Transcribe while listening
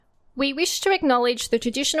We wish to acknowledge the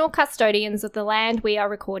traditional custodians of the land we are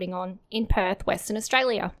recording on in Perth, Western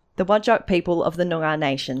Australia. The Whadjuk people of the Noongar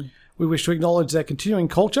Nation. We wish to acknowledge their continuing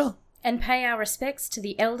culture. And pay our respects to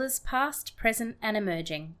the elders past, present and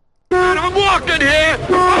emerging. Man, I'm walking here!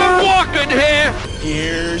 I'm walking here!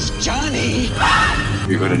 Here's Johnny.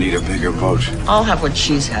 You're gonna need a bigger boat. I'll have what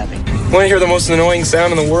she's having. Want to hear the most annoying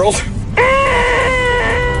sound in the world?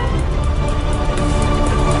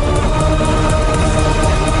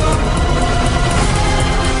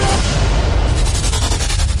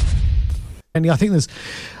 And I think there's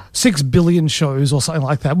 6 billion shows or something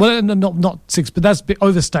like that. Well, not 6, but that's a bit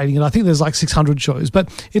overstating it. I think there's like 600 shows, but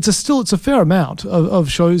it's a fair amount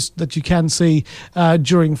of shows that you can see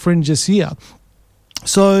during Fringe this year.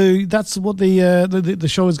 So that's what the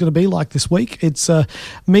show is going to be like this week. It's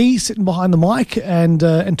me sitting behind the mic and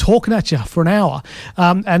talking at you for an hour.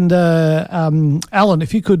 Alan,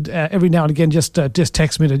 if you could every now and again just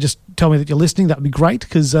text me to just tell me that you're listening, that would be great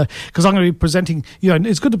because I'm going to be presenting.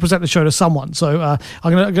 It's good to present the show to someone. So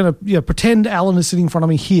I'm going to pretend Alan is sitting in front of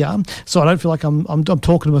me here, so I don't feel like I'm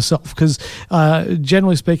talking to myself. Because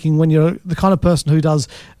generally speaking, when you're the kind of person who does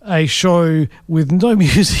a show with no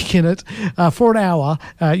music in it for an hour,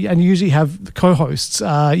 and you usually have co-hosts,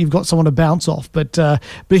 you've got someone to bounce off. But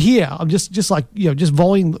here I'm just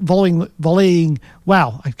volleying.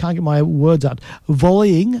 Wow, I can't get my words out.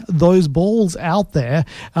 Volleying those balls out there,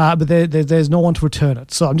 but there's no one to return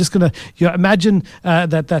it. So I'm just going to imagine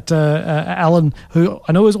that Alan, who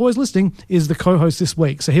I know is always listening, is the co-host this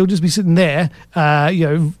week. So he'll just be sitting there,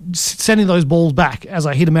 sending those balls back as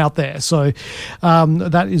I hit him out there. So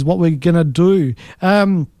that is what we're going to do.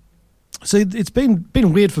 So it's been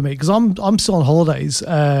weird for me because I'm still on holidays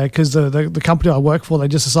because the company I work for, they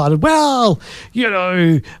just decided, well,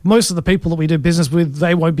 most of the people that we do business with,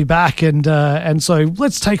 they won't be back, and so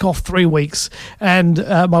let's take off 3 weeks. And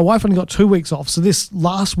my wife only got 2 weeks off, so this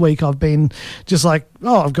last week I've been just like,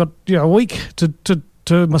 I've got a week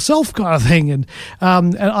to myself kind of thing, and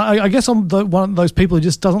I guess I'm one of those people who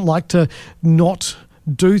just doesn't like to not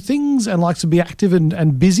do things and likes to be active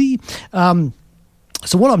and busy.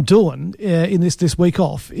 So what I'm doing in this week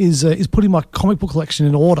off is putting my comic book collection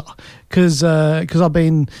in order because I've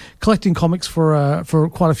been collecting comics for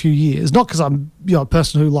quite a few years. Not because I'm a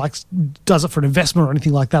person who does it for an investment or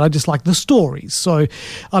anything like that. I just like the stories. So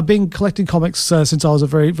I've been collecting comics since I was a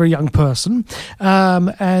very very young person.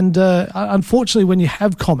 Unfortunately, when you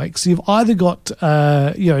have comics, you've either got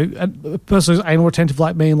a person who's anal retentive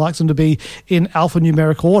like me and likes them to be in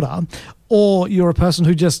alphanumeric order, or you're a person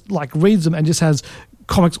who just reads them and just has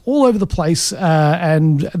comics all over the place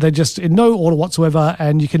and they're just in no order whatsoever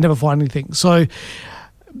and you can never find anything. So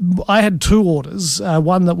I had 2 orders,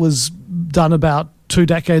 one that was done about 2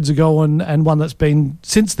 decades ago and one that's been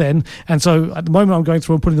since then. And so at the moment I'm going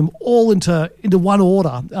through and putting them all into one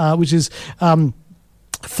order, which is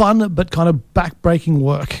fun but kind of back-breaking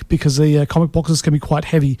work because the comic boxes can be quite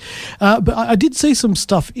heavy. But I did see some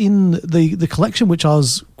stuff in the collection which I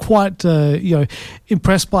was quite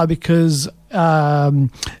impressed by because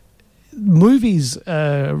movies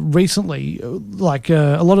recently,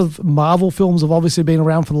 a lot of Marvel films have obviously been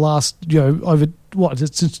around for the last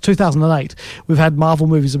since 2008. We've had Marvel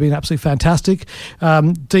movies have been absolutely fantastic.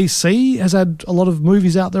 DC has had a lot of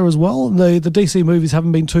movies out there as well. The DC movies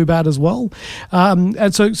haven't been too bad as well.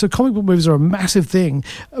 And so comic book movies are a massive thing,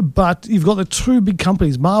 but you've got the 2 big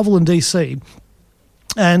companies, Marvel and DC.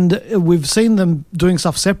 And we've seen them doing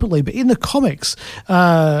stuff separately. But in the comics,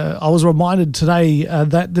 I was reminded today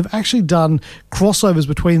that they've actually done crossovers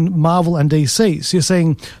between Marvel and DC. So you're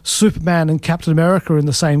seeing Superman and Captain America in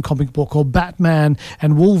the same comic book, or Batman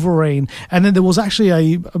and Wolverine. And then there was actually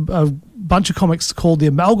a bunch of comics called the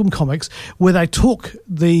Amalgam Comics where they took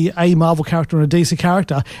a Marvel character and a DC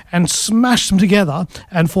character and smashed them together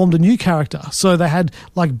and formed a new character. So they had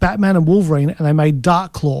Batman and Wolverine and they made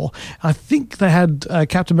Darkclaw. I think they had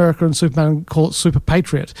Captain America and Superman call it Super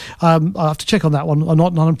Patriot. I have to check on that one. I'm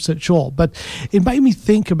not 100% sure. But it made me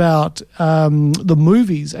think about the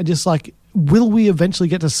movies and just will we eventually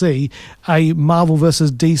get to see a Marvel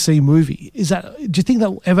versus DC movie? Do you think that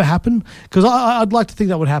will ever happen? Because I'd like to think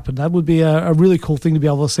that would happen. That would be a really cool thing to be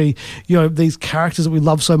able to see, these characters that we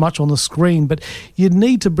love so much on the screen. But you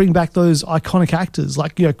need to bring back those iconic actors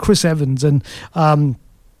like Chris Evans and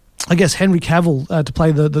I guess Henry Cavill to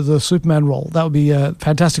play the Superman role. That would be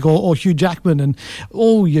fantastic. Or Hugh Jackman. And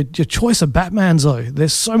your choice of Batmans, though.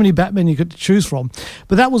 There's so many Batmen you could choose from.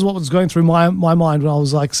 But that was what was going through my mind when I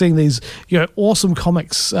was seeing these awesome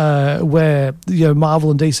comics where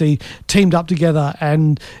Marvel and DC teamed up together,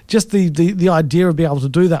 and just the idea of being able to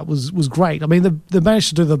do that was great. I mean, they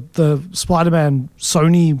managed to do the Spider-Man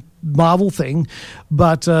Sony Marvel thing.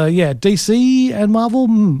 But DC and Marvel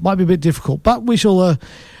might be a bit difficult. But we shall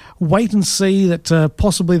wait and see that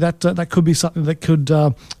possibly that could be something that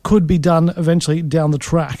could be done eventually down the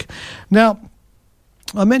track. Now,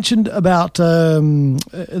 I mentioned about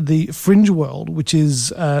the Fringe World, which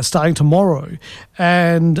is starting tomorrow,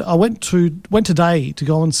 and I went today to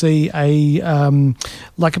go and see a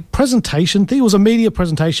presentation. I think it was a media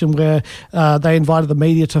presentation where they invited the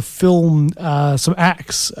media to film some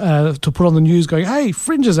acts to put on the news, going, "Hey,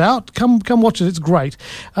 Fringe is out! Come watch it. It's great."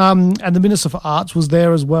 And the Minister for Arts was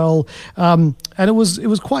there as well, and it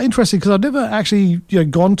was quite interesting because I've never actually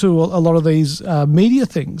gone to a lot of these media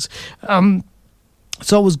things.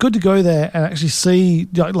 So it was good to go there and actually see,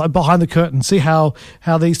 like behind the curtain, see how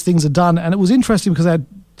these things are done. And it was interesting because they had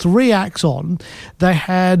 3 acts on. They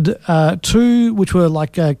had 2 which were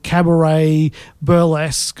like cabaret,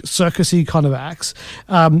 burlesque, circusy kind of acts.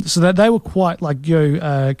 So that they were quite like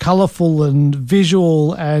colourful and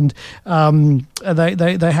visual, and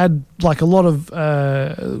they had like a lot of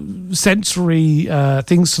sensory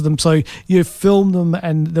things to them. So you filmed them,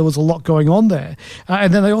 and there was a lot going on there.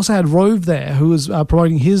 And then they also had Rove there, who was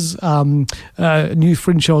promoting his new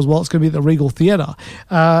Fringe show as well. It's going to be at the Regal Theatre.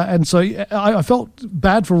 And so I felt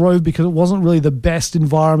bad for Rove because it wasn't really the best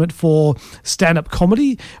environment for stand-up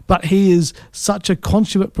comedy, but he is such a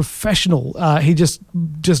consummate professional. He just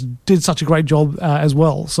did such a great job as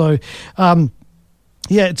well. So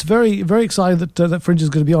yeah, it's very, very exciting that Fringe is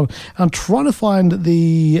going to be on. I'm trying to find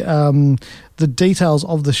the details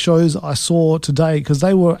of the shows I saw today because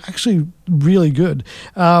they were actually really good.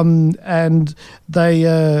 And they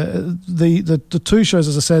the 2 shows,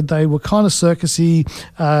 as I said, they were kind of circusy,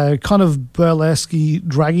 kind of burlesque-y,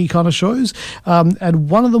 draggy kind of shows. And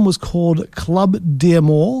one of them was called Club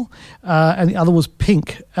Dearmore, and the other was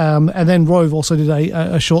Pink. And then Rove also did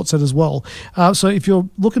a short set as well. So if you're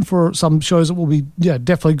looking for some shows that will be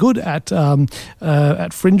definitely good at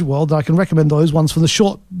Fringe World, I can recommend those ones from the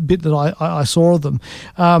short bit that I saw of them.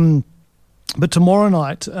 But tomorrow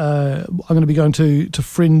night, I'm going to be going to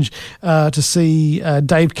Fringe to see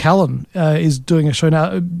Dave Callan is doing a show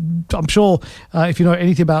now. I'm sure if you know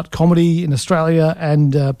anything about comedy in Australia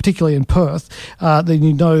and particularly in Perth, then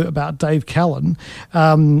you know about Dave Callan.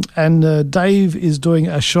 And Dave is doing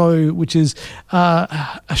a show which is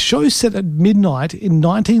a show set at midnight in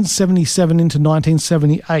 1977 into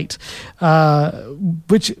 1978,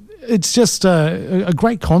 which... It's just a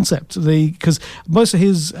great concept because most of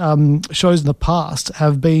his shows in the past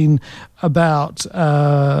have been about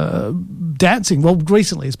dancing. Well,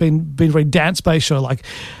 recently it's been a very dance-based show. Like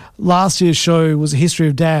last year's show was a history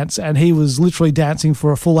of dance, and he was literally dancing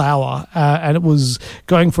for a full hour, and it was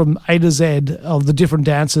going from A to Z of the different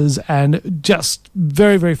dances, and just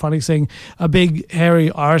very, very funny seeing a big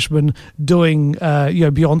hairy Irishman doing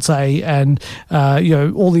Beyonce and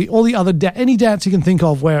all the other any dance you can think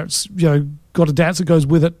of where it's got a dance that goes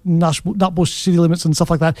with it, Nutbush City Limits and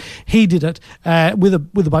stuff like that. He did it with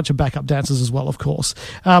a bunch of backup dancers as well, of course.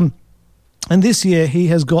 And this year he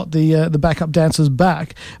has got the backup dancers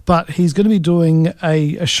back, but he's going to be doing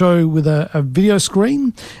a show with a video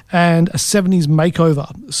screen and a 70s makeover.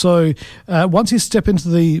 So once you step into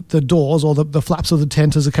the doors or the flaps of the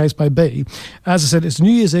tent, as the case may be, as I said, it's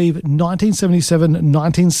New Year's Eve, 1977,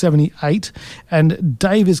 1978, and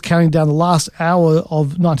Dave is counting down the last hour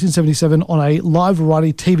of 1977 on a live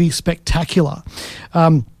variety TV spectacular.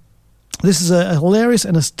 This is a hilarious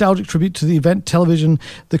and nostalgic tribute to the event television,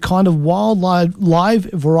 the kind of wild live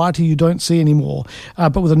variety you don't see anymore,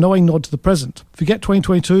 but with a knowing nod to the present. Forget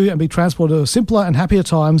 2022 and be transported to simpler and happier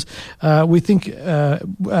times. We think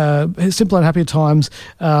simpler and happier times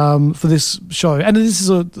for this show. And this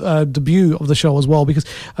is a debut of the show as well, because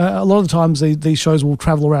a lot of the times these shows will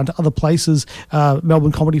travel around to other places,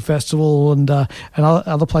 Melbourne Comedy Festival and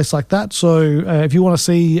other places like that. So if you want to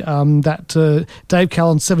see that Dave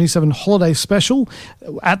Callan 77 holiday special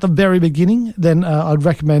at the very beginning, then I'd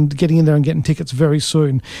recommend getting in there and getting tickets very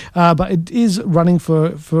soon. But it is running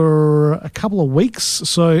for a couple of weeks,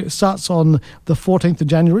 so it starts on the 14th of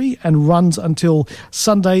January and runs until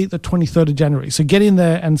Sunday the 23rd of January. So get in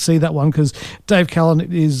there and see that one, because Dave Callan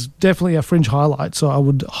is definitely a Fringe highlight, so I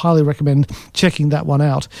would highly recommend checking that one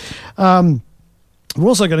out. We're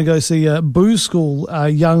also going to go see Booze School,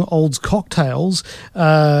 Young Olds Cocktails,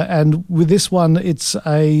 and with this one, it's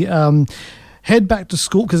head back to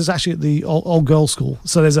school, because it's actually at the old girls' school.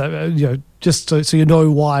 So there's just so you know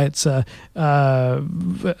why it's a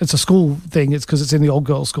school thing. It's because it's in the old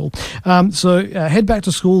girls' school. So head back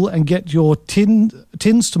to school and get your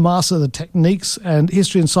tins to master the techniques and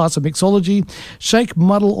history and science of mixology. Shake,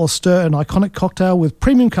 muddle, or stir an iconic cocktail with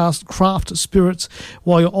premium craft spirits,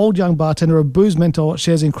 while your old young bartender, a booze mentor,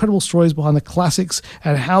 shares incredible stories behind the classics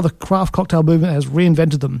and how the craft cocktail movement has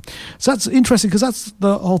reinvented them. So that's interesting, because that's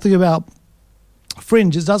the whole thing about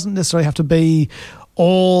Fringe. It doesn't necessarily have to be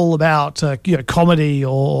all about comedy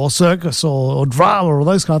or circus or drama or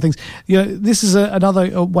those kind of things. This is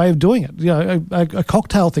another way of doing it. A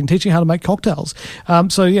cocktail thing, teaching how to make cocktails.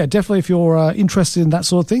 So yeah, definitely if you're interested in that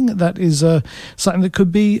sort of thing, that is something that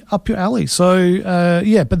could be up your alley. So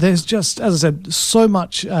but there's just, as I said, so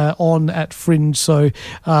much on at Fringe. So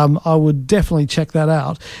I would definitely check that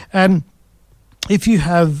out. And if you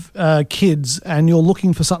have kids and you're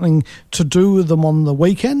looking for something to do with them on the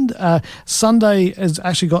weekend, Sunday has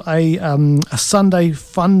actually got a Sunday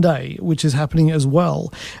Fun Day, which is happening as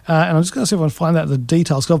well. And I'm just going to see if I can find out the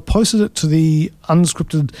details. So I've posted it to the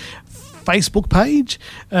Unscripted Facebook page,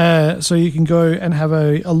 so you can go and have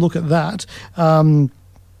a look at that. And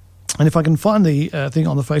if I can find the thing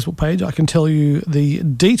on the Facebook page, I can tell you the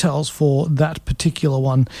details for that particular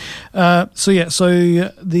one. So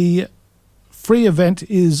the free event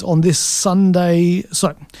is on this Sunday.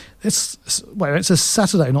 So it says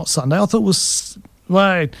Saturday, not Sunday. I thought it was.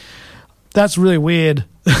 Wait, that's really weird.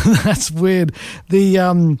 That's weird.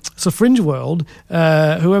 So Fringe World,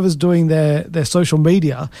 whoever's doing their social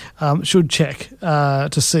media should check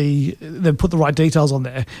to see they put the right details on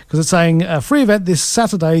there, because it's saying free event this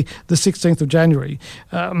Saturday, the 16th of January.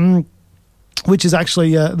 Which is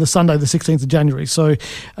actually the Sunday, the 16th of January. So,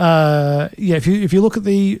 if you look at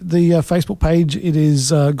the Facebook page, it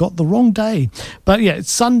is got the wrong day. But yeah,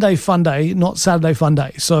 it's Sunday Fun Day, not Saturday Fun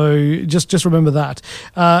Day. So just remember that.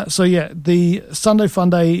 The Sunday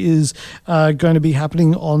Fun Day is going to be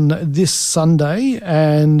happening on this Sunday,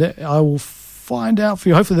 and I will find out for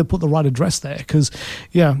you. Hopefully they'll put the right address there, because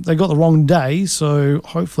they got the wrong day. So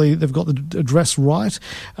hopefully they've got the address right.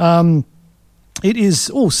 It is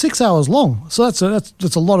 6 hours long, so that's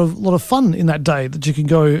a lot of fun in that day that you can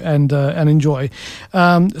go and enjoy.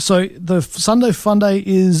 So the Sunday Fun Day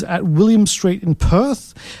is at William Street in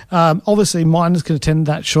Perth. Obviously, minors can attend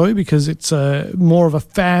that show because it's more of a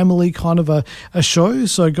family kind of a show.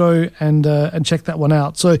 So go and check that one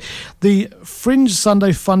out. So the Fringe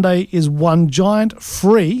Sunday Fun Day is one giant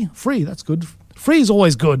free. That's good. Free is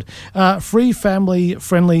always good. Free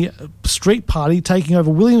family-friendly street party taking over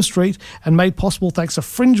William Street, and made possible thanks to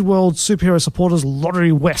Fringe World superhero supporters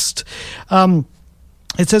Lottery West.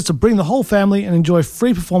 It says to bring the whole family and enjoy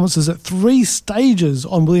free performances at 3 stages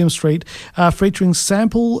on William Street, featuring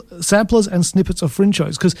samplers and snippets of Fringe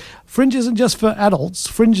shows. Because Fringe isn't just for adults,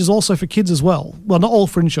 Fringe is also for kids as well. Well, not all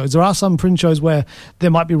Fringe shows. There are some Fringe shows where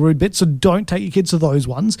there might be rude bits, so don't take your kids to those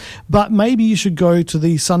ones. But maybe you should go to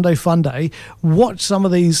the Sunday Fun Day, watch some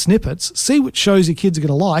of these snippets, see which shows your kids are going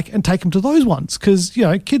to like, and take them to those ones. Because,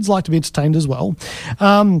 kids like to be entertained as well.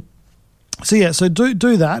 So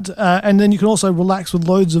do that, and then you can also relax with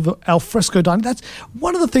loads of alfresco dining. That's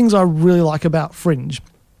one of the things I really like about Fringe,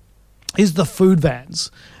 is the food vans.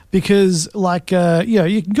 Because,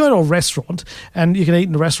 you can go to a restaurant and you can eat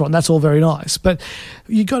in a restaurant. That's all very nice. But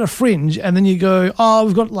you go to Fringe and then you go,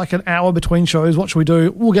 we've got like an hour between shows. What should we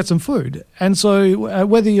do? We'll get some food. And so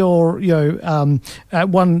whether you're,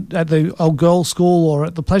 at the old girls' school or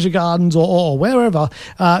at the pleasure gardens or wherever,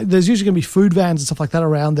 there's usually going to be food vans and stuff like that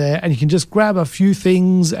around there. And you can just grab a few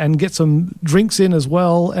things and get some drinks in as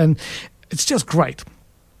well. And it's just great.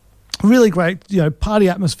 Really great, party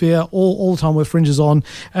atmosphere all the time where Fringe is on,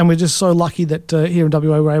 and we're just so lucky that here in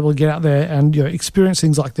WA we're able to get out there and experience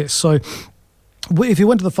things like this. So if you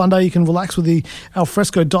went to the Fun Day, you can relax with the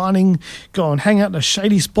alfresco dining, go and hang out in a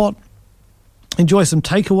shady spot, enjoy some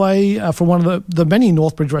takeaway from one of the many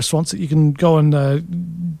Northbridge restaurants that you can go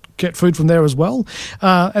and get food from there as well.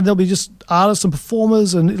 And there'll be just artists and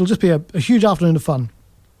performers, and it'll just be a huge afternoon of fun.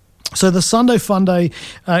 So the Sunday Fun Day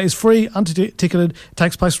is free, unticketed,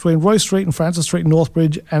 takes place between Rose Street and Francis Street in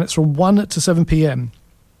Northbridge, and it's from 1 to 7 p.m.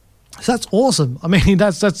 So that's awesome. I mean,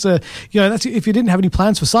 that's if you didn't have any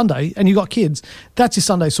plans for Sunday and you got kids, that's your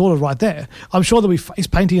Sunday sorted right there. I'm sure there'll be face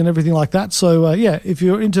painting and everything like that. So if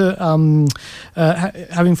you're into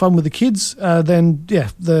having fun with the kids, then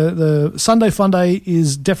the Sunday Fun Day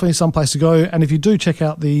is definitely some place to go. And if you do check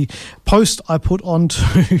out the post I put onto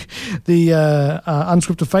the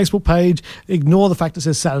Unscripted Facebook page, ignore the fact it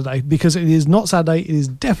says Saturday, because it is not Saturday. It is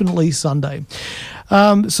definitely Sunday.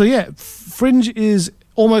 Fringe is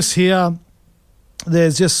almost here.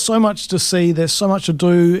 There's just so much to see. There's so much to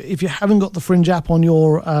do. If you haven't got the Fringe app on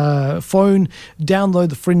your phone, download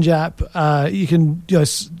the Fringe app. You can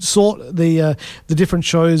sort the different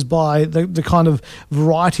shows by the kind of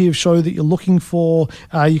variety of show that you're looking for.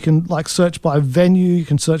 You can search by venue. You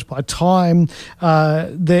can search by time.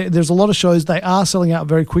 There's a lot of shows. They are selling out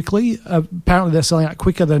very quickly. Apparently, they're selling out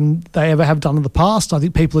quicker than they ever have done in the past. I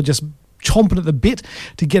think people are just chomping at the bit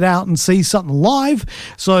to get out and see something live.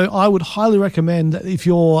 So I would highly recommend that if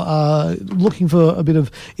you're looking for a bit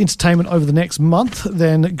of entertainment over the next month,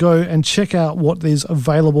 then go and check out what is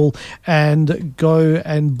available and go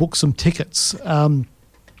and book some tickets. Now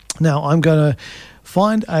I'm going to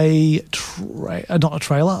find not a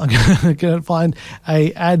trailer. I'm going to find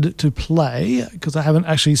a ad to play because I haven't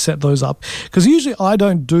actually set those up. Because usually I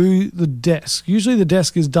don't do the desk. Usually the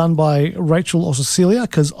desk is done by Rachel or Cecilia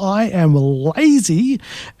because I am lazy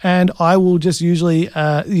and I will just usually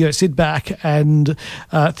sit back and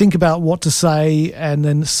think about what to say and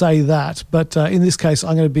then say that. But in this case,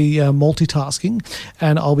 I'm going to be multitasking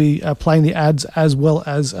and I'll be playing the ads as well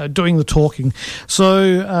as doing the talking.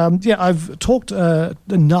 So I've talked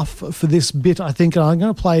enough for this bit, I think, and I'm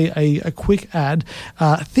going to play a quick ad.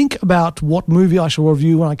 Think about what movie I shall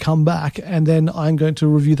review when I come back, and then I'm going to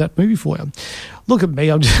review that movie for you. Look at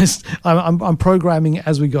me, I'm programming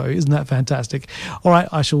as we go. Isn't that fantastic? All right,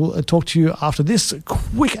 I shall talk to you after this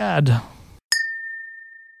quick ad.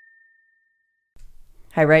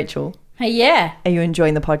 Hey, Rachel. Hey, yeah. Are you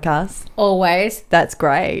enjoying the podcast? Always. That's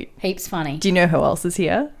great. Heaps funny. Do you know who else is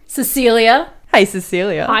here? Cecilia. Hey,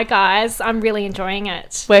 Cecilia. Hi, guys. I'm really enjoying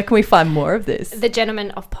it. Where can we find more of this?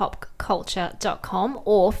 thegentlemanofpopculture.com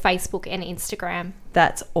or Facebook and Instagram.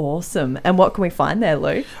 That's awesome. And what can we find there,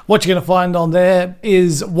 Lou? What you're going to find on there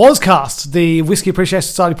is Wascast, the Whiskey Appreciation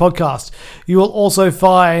Society podcast. You will also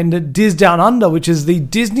find Diz Down Under, which is the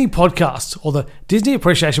Disney podcast or the Disney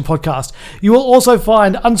Appreciation podcast. You will also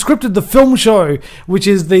find Unscripted, the film show, which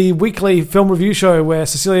is the weekly film review show where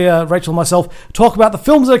Cecilia, Rachel and myself talk about the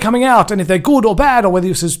films that are coming out and if they're good or bad or whether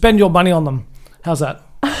you should spend your money on them. How's that?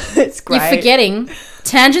 It's great. You're forgetting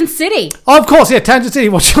Tangent City. Oh, of course, yeah, Tangent City,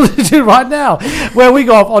 what you're going to do right now, where we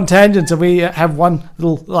go off on tangents and we have one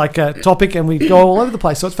little topic and we go all over the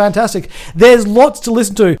place. So it's fantastic. There's lots to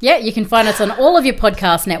listen to. Yeah, you can find us on all of your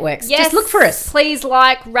podcast networks. Yes, just look for us. Please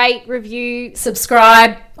rate, review,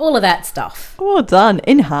 subscribe, all of that stuff. Well done.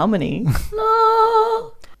 In harmony.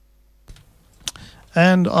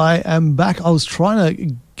 And I am back. I was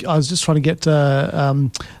just trying to get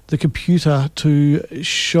the computer to go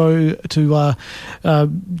to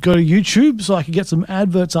YouTube so I could get some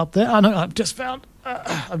adverts up there. I know I've just found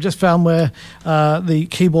where the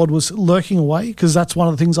keyboard was lurking away, because that's one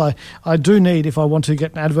of the things I do need if I want to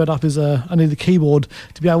get an advert up is I need the keyboard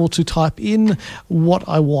to be able to type in what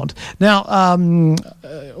I want. Now,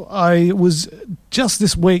 I was just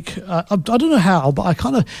this week, I don't know how, but I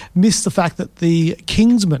kind of missed the fact that the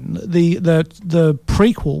Kingsman, the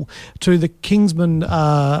prequel to the Kingsman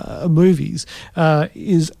movies,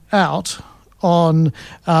 is out out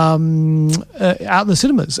in the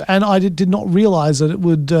cinemas, and I did not realize that it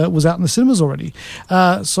was out in the cinemas already.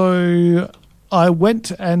 So I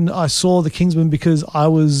went and I saw The Kingsman because I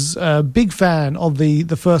was a big fan of the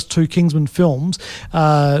first two Kingsman films,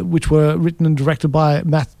 which were written and directed by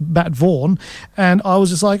Matt Vaughn, and I was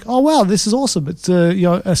just like, oh wow, this is awesome. It's a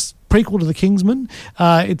prequel to The Kingsman.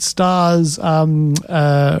 It stars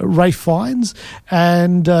Ralph Fiennes,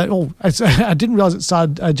 and I didn't realize it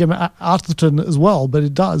starred Gemma Arterton as well, but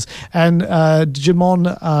it does, and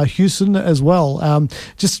Jimon Hewson as well.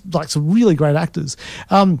 Just like some really great actors.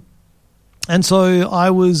 And so I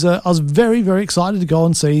was very, very excited to go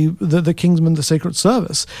and see the Kingsman: The Secret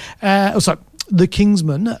Service. The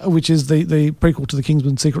Kingsman, which is the prequel to The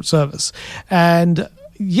Kingsman: Secret Service. And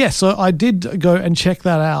yes, so I did go and check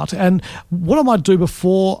that out. And what I might do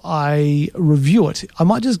before I review it, I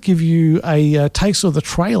might just give you a taste of the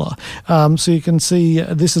trailer, so you can see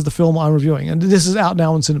this is the film I'm reviewing. And this is out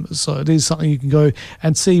now in cinemas, so it is something you can go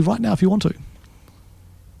and see right now if you want to.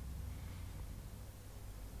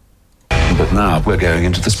 But now we're going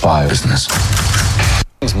into the spy business.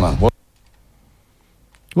 Kingsman.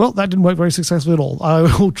 Well, that didn't work very successfully at all. I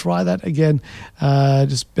will try that again.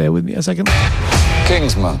 Just bear with me a second.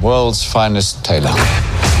 Kingsman, world's finest tailor.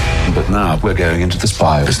 But now we're going into the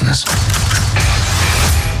spy business.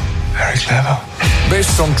 Very clever.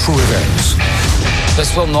 Based on true events.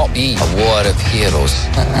 This will not be a war of heroes.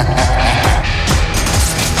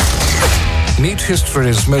 Meet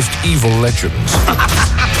history's most evil legends.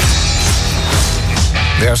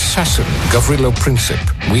 The assassin, Gavrilo Princip.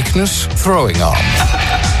 Weakness, throwing arm.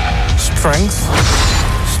 Strength,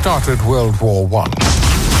 started World War I.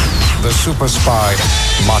 The super spy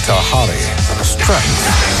Mata Hari. Strength.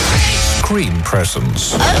 Screen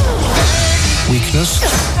presence. Weakness.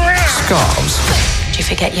 Scarves. Do you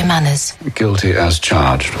forget your manners? Guilty as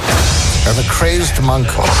charged. And the crazed monk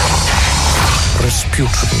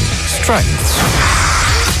Rasputin. Strengths.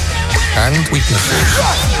 And weaknesses.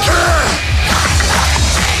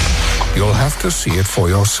 You'll have to see it for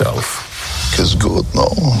yourself. It's good, no?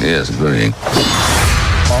 Yes, very.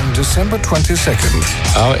 On December 22nd,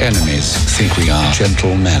 Our enemies think we are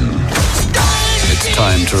gentlemen. It's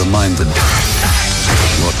time to remind them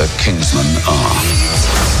what the Kingsmen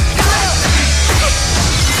are.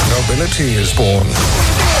 nobility is born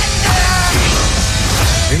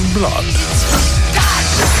in blood.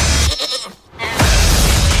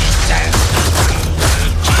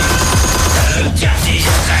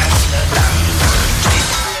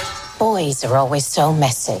 Boys are always so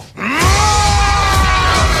messy.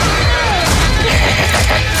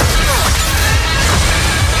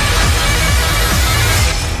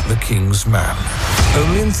 The King's Man.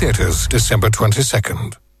 Only in theatres, December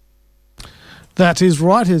 22nd. That is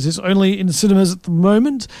right. It's only in cinemas at the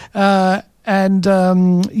moment. It's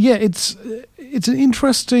an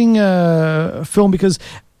interesting film because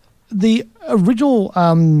the original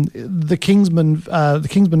the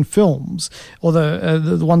Kingsman films, or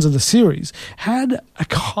the ones of the series, had a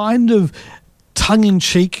kind of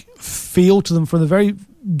tongue-in-cheek feel to them from the very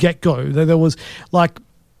get-go. There was like,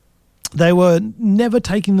 they were never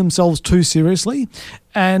taking themselves too seriously,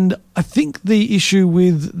 and I think the issue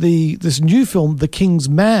with this new film, The King's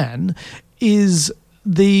Man, is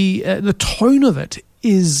the tone of it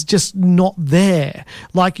is just not there.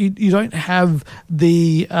 Like you don't have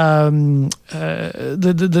the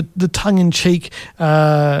tongue-in-cheek,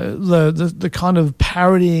 the kind of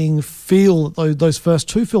parodying feel that those first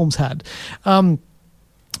two films had.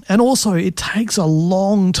 And also, it takes a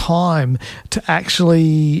long time to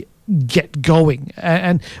actually get going.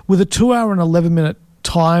 And with a 2 hour and 11 minute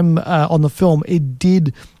time on the film, it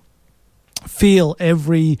did feel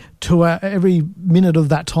every minute of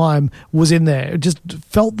that time was in there. It just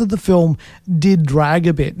felt that the film did drag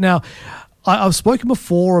a bit. Now, I've spoken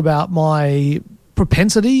before about my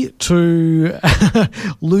propensity to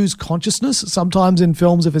lose consciousness sometimes in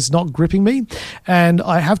films if it's not gripping me, and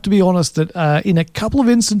I have to be honest that in a couple of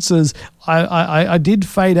instances I did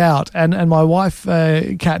fade out, and my wife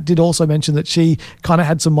Kat did also mention that she kind of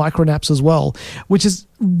had some micro naps as well, which is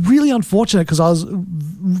really unfortunate because I was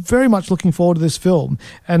very much looking forward to this film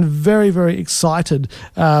and very, very excited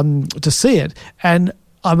to see it, and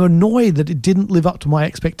I'm annoyed that it didn't live up to my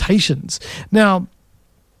expectations. Now,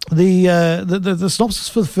 the synopsis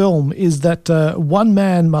for the film is that one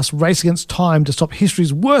man must race against time to stop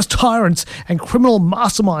history's worst tyrants and criminal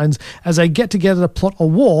masterminds as they get together to plot a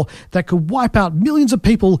war that could wipe out millions of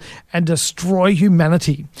people and destroy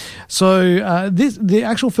humanity. So the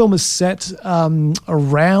actual film is set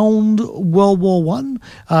around World War One.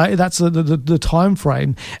 That's the time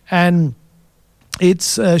frame, and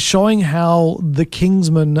it's showing how the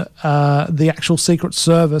Kingsmen, the actual Secret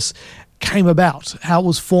Service, came about, how it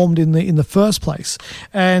was formed in the first place.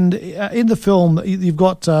 And in the film, you've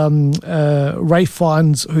got Ray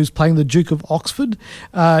Fiennes, who's playing the Duke of Oxford.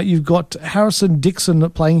 You've got Harrison Dixon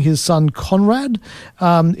playing his son Conrad.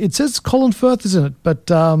 It says Colin Firth is in it,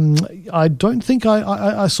 but I don't think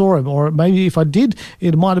I saw him, or maybe if I did,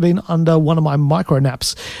 it might have been under one of my micro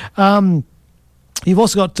naps. You've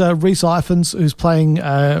also got Rhys Ifans, who's playing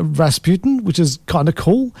Rasputin, which is kind of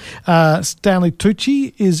cool. Stanley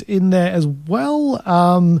Tucci is in there as well.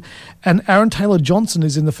 And Aaron Taylor-Johnson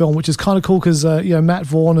is in the film, which is kind of cool because Matt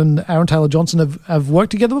Vaughn and Aaron Taylor-Johnson have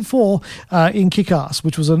worked together before in Kick-Ass,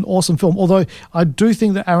 which was an awesome film. Although I do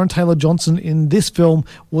think that Aaron Taylor-Johnson in this film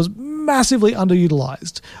was massively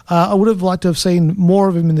underutilized. I would have liked to have seen more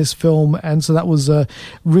of him in this film, and so that was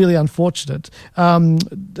really unfortunate.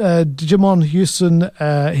 Digimon Houston,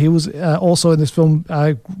 he was also in this film.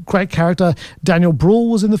 Great character. Daniel Bruhl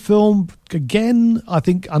was in the film. Again, I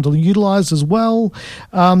think underutilized as well.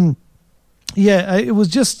 It was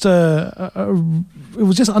just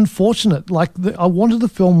unfortunate. Like I wanted the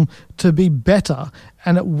film to be better,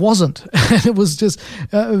 and it wasn't. And it was just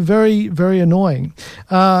very, very annoying.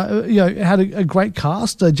 It had a great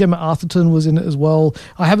cast. Gemma Arterton was in it as well.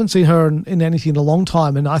 I haven't seen her in anything in a long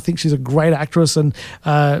time, and I think she's a great actress, and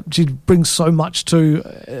she brings so much to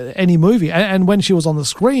any movie. And when she was on the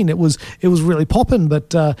screen, it was really popping.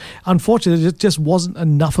 But unfortunately, it just wasn't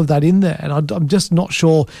enough of that in there, and I'm just not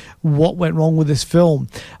sure what went wrong with this film.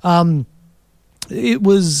 it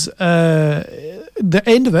was the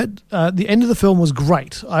end of it. The end of the film was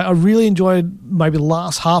great. I really enjoyed maybe the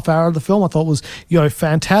last half hour of the film. I thought it was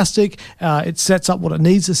fantastic. It sets up what it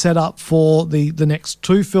needs to set up for the next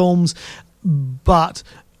two films, but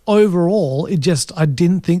overall, I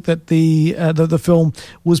didn't think that the film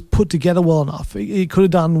was put together well enough. It could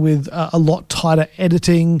have done with a lot tighter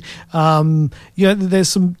editing. There's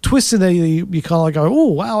some twists in there. You kind of like go, oh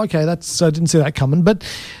wow, okay, I didn't see that coming. But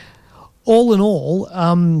all in all,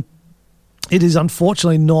 it is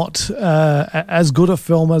unfortunately not as good a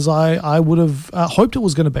film as I would have hoped it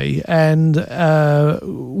was going to be. And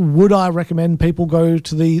would I recommend people go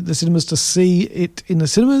to the cinemas to see it in the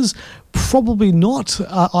cinemas? Probably not.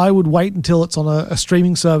 I would wait until it's on a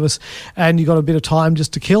streaming service and you got a bit of time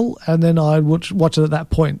just to kill, and then I would watch it at that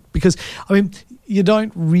point. Because, I mean, you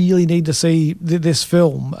don't really need to see this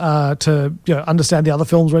film to understand the other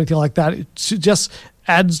films or anything like that. It just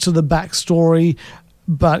adds to the backstory.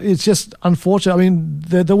 But it's just unfortunate. I mean,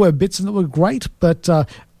 there were bits that were great, but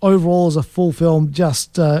overall, as a full film,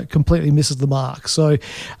 just completely misses the mark. So,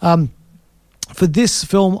 for this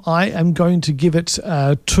film, I am going to give it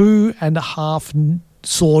 2.5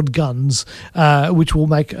 sword guns, which will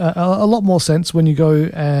make a lot more sense when you go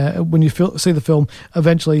when you see the film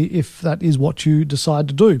eventually, if that is what you decide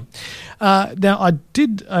to do. Now, I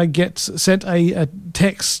did get sent a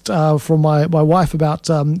text from my wife about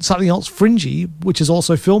something else, Fringy, which is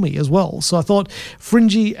also filmy as well. So I thought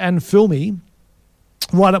Fringy and filmy,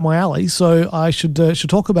 right up my alley, so I should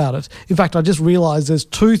talk about it. In fact, I just realised there's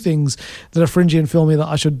two things that are fringy and filmy that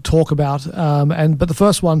I should talk about. But the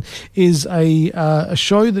first one is a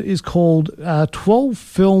show that is called 12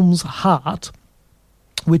 Films Heart,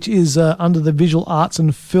 which is under the visual arts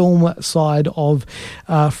and film side of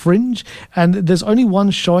Fringe. And there's only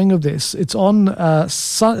one showing of this. It's on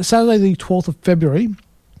Saturday the 12th of February,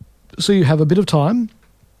 so you have a bit of time.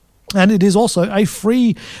 And it is also a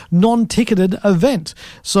free, non-ticketed event.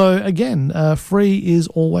 So, again, free is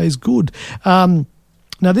always good. Now,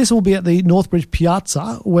 this will be at the Northbridge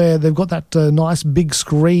Piazza, where they've got that nice big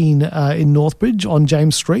screen in Northbridge on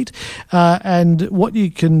James Street. And what you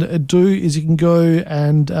can do is you can go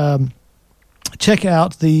and check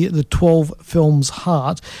out the 12 Films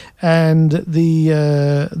Heart, and the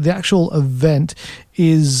actual event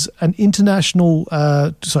is an international,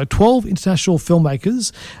 12 international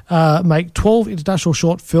filmmakers make 12 international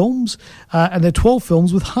short films, and they're 12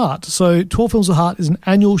 films with heart. So 12 Films with Heart is an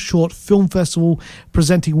annual short film festival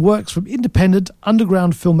presenting works from independent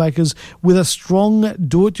underground filmmakers with a strong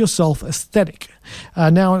do-it-yourself aesthetic.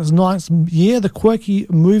 Now in its 9th year, the quirky,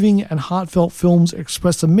 moving and heartfelt films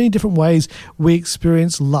express the many different ways we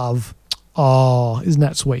experience love. Oh, isn't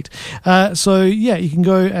that sweet? So yeah, you can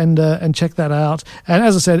go and check that out. And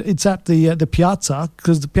as I said, it's at the Piazza,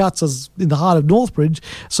 because the Piazza's in the heart of Northbridge.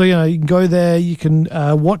 So you can go there. You can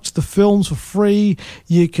watch the films for free.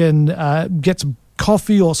 You can get some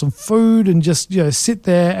coffee or some food and just sit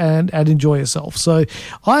there and enjoy yourself. So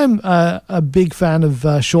I'm a big fan of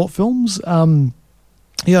short films. I'm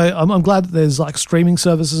glad that there's like streaming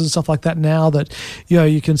services and stuff like that now that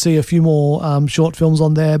you can see a few more short films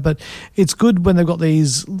on there. But it's good when they've got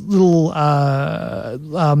these little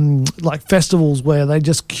like festivals where they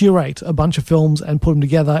just curate a bunch of films and put them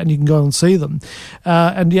together, and you can go and see them.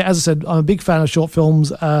 And yeah, as I said, I'm a big fan of short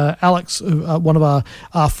films. Alex, one of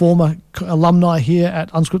our former alumni here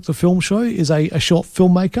at Unscripted Film Show, is a short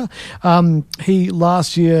filmmaker. He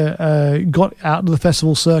last year got out to the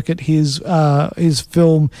festival circuit his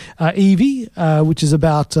film Evie, which is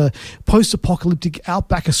about post-apocalyptic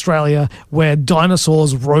outback Australia where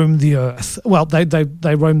dinosaurs roam the earth. Well,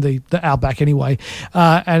 they roam the outback anyway,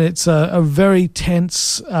 and it's a very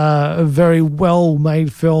tense, a very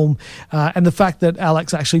well-made film, and the fact that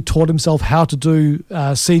Alex actually taught himself how to do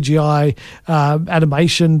CGI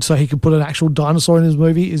animation so he could put an actual dinosaur in his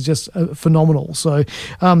movie is just phenomenal. So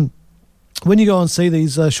when you go and see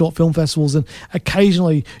these short film festivals, and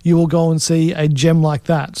occasionally you will go and see a gem like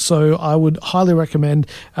that. So I would highly recommend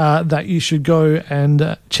that you should go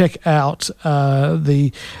and check out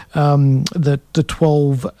the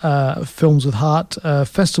 12 Films with Heart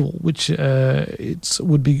festival, which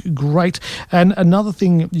would be great. And another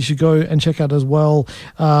thing you should go and check out as well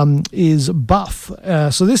is Buff.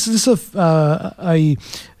 So this is a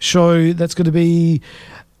show that's going to be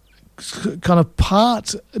kind of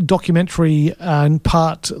part documentary and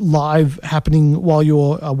part live happening while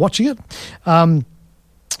you're watching it.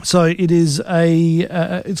 So it is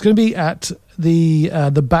it's going to be at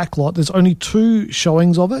the back lot. There's only 2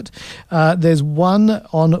 showings of it. There's one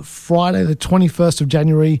on Friday the 21st of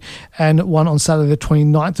January and one on Saturday the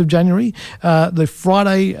 29th of January. The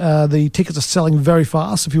Friday, the tickets are selling very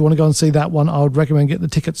fast. If you want to go and see that one, I would recommend getting the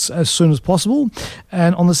tickets as soon as possible.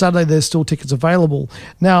 And on the Saturday, there's still tickets available.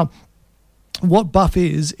 Now, what Buff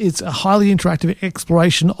is, it's a highly interactive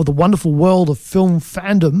exploration of the wonderful world of film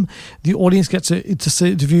fandom. The audience gets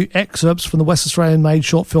to view excerpts from the West Australian-made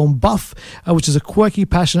short film Buff, which is a quirky,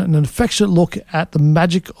 passionate and affectionate look at the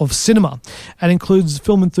magic of cinema, and includes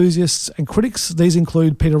film enthusiasts and critics. These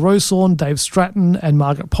include Peter Rosaughn, Dave Stratton and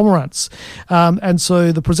Margaret Pomerantz. And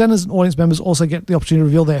so the presenters and audience members also get the opportunity to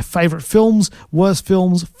reveal their favourite films, worst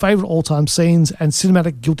films, favourite all-time scenes and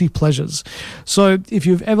cinematic guilty pleasures. So if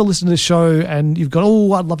you've ever listened to this show and you've got,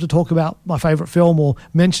 I'd love to talk about my favourite film or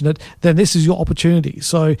mention it, then this is your opportunity.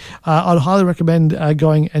 So I'd highly recommend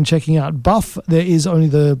going and checking out Buff. There is only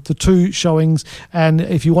the 2 showings, and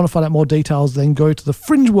if you want to find out more details, then go to the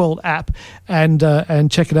Fringe World app and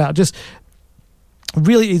check it out. Just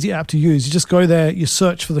really easy app to use. You just go there, you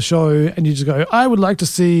search for the show, and you just go, I would like to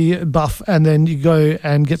see Buff, and then you go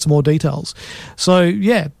and get some more details. So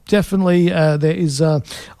yeah, definitely there is,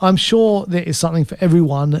 I'm sure there is something for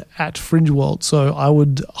everyone at Fringe World. So I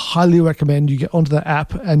would highly recommend you get onto the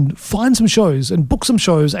app and find some shows and book some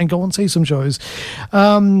shows and go and see some shows.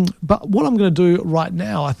 But what I'm going to do right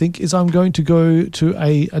now, I think, is I'm going to go to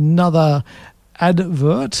another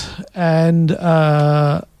advert, and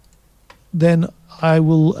then I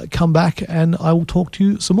will come back and I will talk to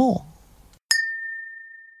you some more.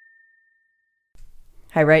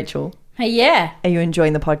 Hey, Rachel. Hey, yeah. Are you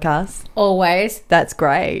enjoying the podcast? Always. That's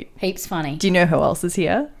great. Heaps funny. Do you know who else is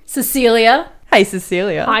here? Cecilia. Hey,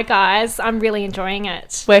 Cecilia. Hi, guys. I'm really enjoying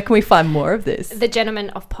it. Where can we find more of this?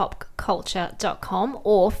 thegentlemanofpopculture.com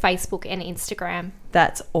or Facebook and Instagram.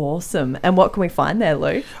 That's awesome. And what can we find there,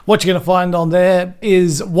 Lou? What you're going to find on there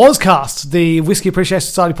is Wascast, the Whiskey Appreciation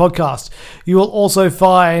Society podcast. You will also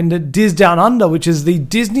find Diz Down Under, which is the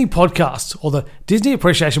Disney podcast, or the Disney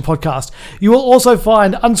Appreciation podcast. You will also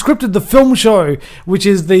find Unscripted, the film show, which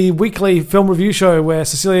is the weekly film review show where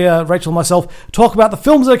Cecilia, Rachel and myself talk about the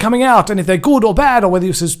films that are coming out and if they're good or bad or whether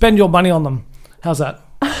you should spend your money on them. How's that?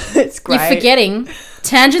 It's great. You're forgetting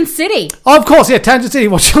Tangent City. Oh, of course, yeah, Tangent City,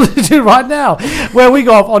 what you're going to do right now, where we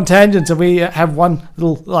go off on tangents and we have one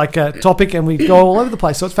little topic and we go all over the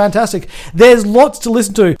place. So it's fantastic. There's lots to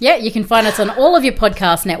listen to. Yeah, you can find us on all of your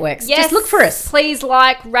podcast networks. Yes, just look for us. Please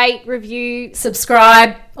like, rate, review,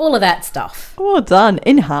 subscribe, all of that stuff. Well done.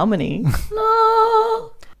 In harmony.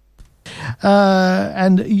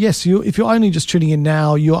 And yes, if you're only just tuning in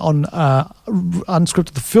now, you're on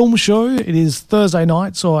Unscripted, the film show. It is Thursday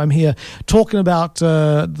night, so I'm here talking about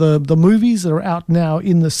the movies that are out now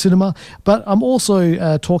in the cinema. But I'm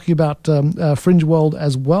also talking about Fringe World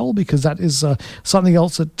as well, because that is something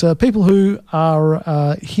else that people who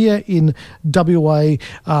are here in WA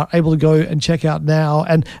are able to go and check out now.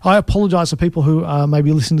 And I apologise for people who may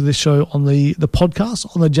be listening to this show on the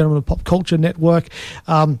podcast, on the Gentleman of Pop Culture Network.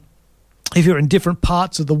 If you're in different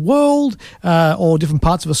parts of the world or different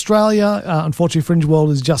parts of Australia, unfortunately Fringe World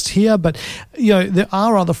is just here, but there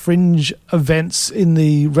are other Fringe events in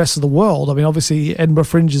the rest of the world. I mean, obviously Edinburgh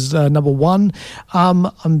Fringe is number 1. I'm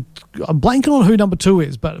blanking on who number 2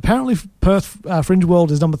 is, but apparently Perth Fringe World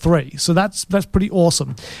is number 3. So that's pretty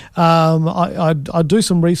awesome. I do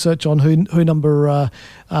some research on who number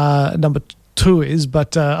 2 is,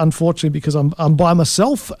 but unfortunately, because I'm by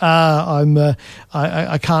myself,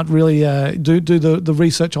 I can't really do the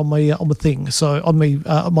research on my thing. So on my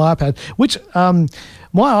iPad, which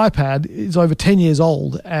my iPad is over 10 years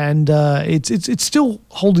old, and it's still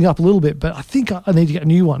holding up a little bit. But I think I need to get a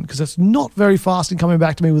new one because it's not very fast in coming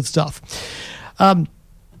back to me with stuff.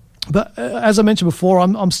 But as I mentioned before,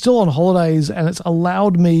 I'm still on holidays, and it's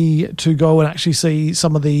allowed me to go and actually see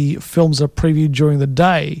some of the films that are previewed during the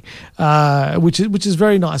day, which is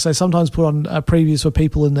very nice. I sometimes put on previews for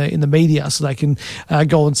people in the media so they can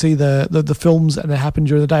go and see the films and they happen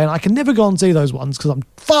during the day. And I can never go and see those ones because I'm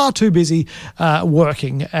far too busy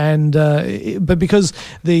working. And but because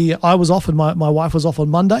I was off and my wife was off on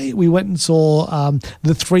Monday, we went and saw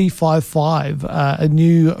the 355, a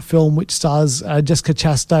new film which stars Jessica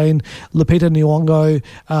Chastain, Lupita Nyong'o,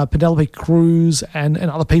 Penelope Cruz, and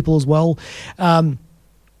other people as well. And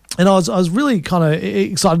I was really kind of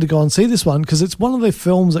excited to go and see this one because it's one of the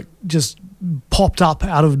films that just popped up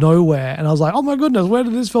out of nowhere, and I was like, oh my goodness, where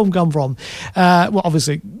did this film come from? Well,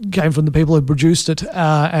 obviously came from the people who produced it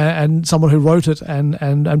and someone who wrote it and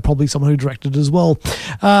probably someone who directed it as well.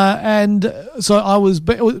 And so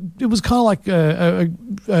it was kind of like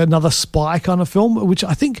another spy kind of film, which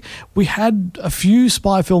I think we had a few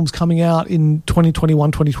spy films coming out in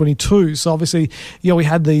 2021, 2022. So obviously, we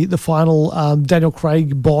had the final Daniel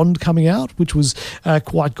Craig Bond coming out, which was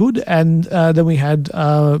quite good. And then we had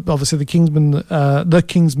obviously The Kingsman,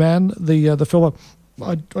 the film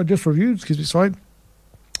I just reviewed,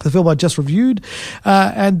 the film I just reviewed.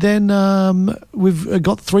 And then we've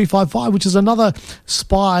got 355, which is another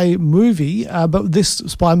spy movie, but this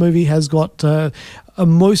spy movie has got a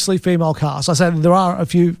mostly female cast. I say there are a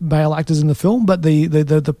few male actors in the film, but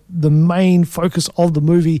the main focus of the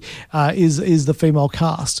movie is the female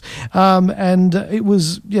cast. And it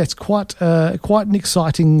was, it's quite an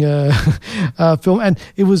exciting film. And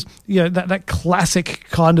it was, that classic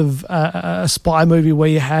kind of spy movie where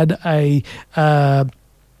you had a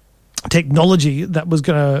technology that was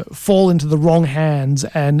going to fall into the wrong hands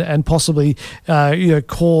and possibly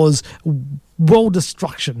cause world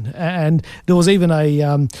destruction. And there was even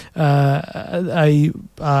a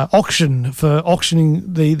auction for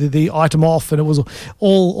auctioning the item off, and it was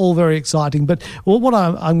all very exciting. But what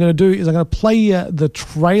I'm going to do is I'm going to play the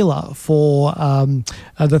trailer for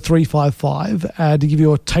the 355 to give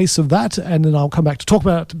you a taste of that, and then I'll come back to talk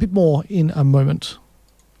about it a bit more in a moment.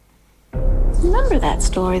 Remember that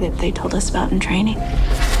story that they told us about in training?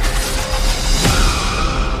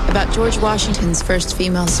 About George Washington's first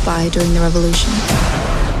female spy during the Revolution.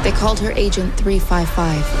 They called her Agent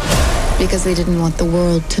 355 because they didn't want the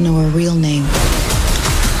world to know her real name.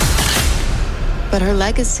 But her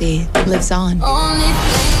legacy lives on.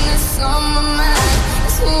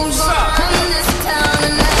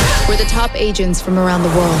 We're the top agents from around the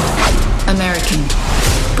world. American,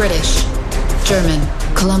 British, German,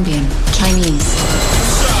 Colombian, Chinese.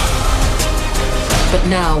 But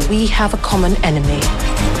now we have a common enemy.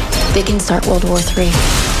 They can start World War III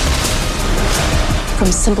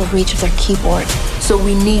from simple reach of their keyboard. So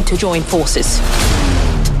we need to join forces.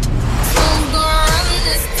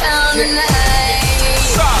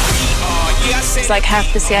 It's like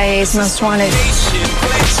half the CIA's most wanted.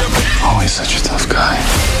 Always such a tough guy.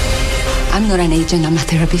 I'm not an agent, I'm a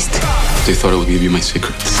therapist. They thought I would give you my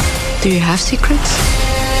secrets. Do you have secrets?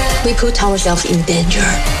 We put ourselves in danger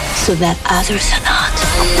so that others are not.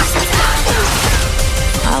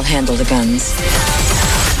 I'll handle the guns.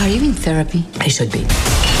 Are you in therapy? I should be.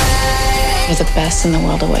 You're the best in the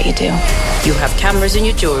world at what you do. You have cameras in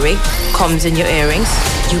your jewelry, comms in your earrings.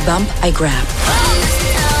 You bump, I grab.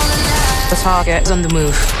 The target is on the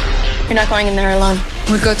move. You're not going in there alone.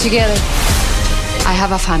 We go together. I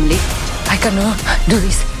have a family. I cannot do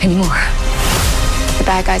this anymore. The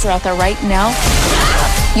bad guys are out there right now.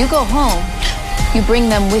 You go home. You bring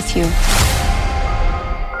them with you.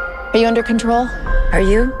 Are you under control? Are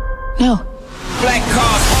you? No. Black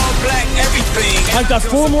cars, all black, everything. I've got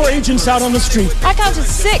 4 more agents out on the street. I counted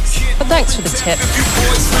 6, but thanks for the tip.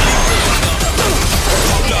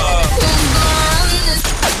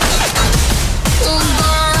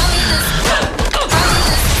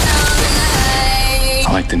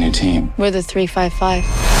 I like the new team. We're the 355.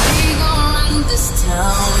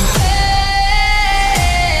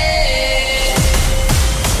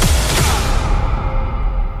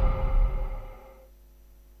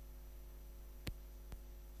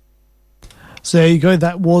 So there you go.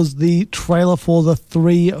 That was the trailer for the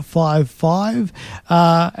 355,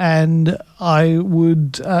 and I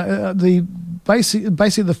would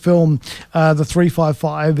basically the film, the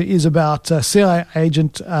 355, is about CIA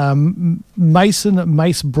agent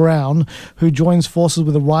Mace Brown, who joins forces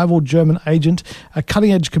with a rival German agent, a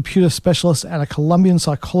cutting-edge computer specialist, and a Colombian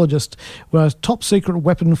psychologist, when a top-secret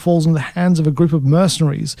weapon falls in the hands of a group of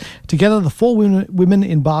mercenaries. Together, the 4 women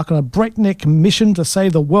embark on a breakneck mission to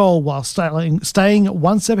save the world while staying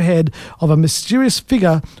one step ahead of a mysterious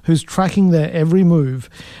figure who's tracking their every move.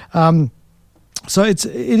 So it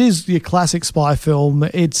is your classic spy film.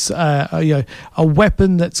 It's a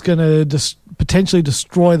weapon that's going to potentially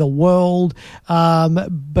destroy the world,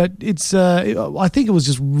 but it's I think it was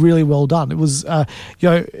just really well done. It was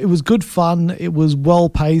it was good fun. It was well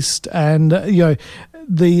paced, and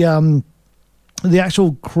the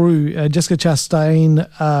actual crew, Jessica Chastain,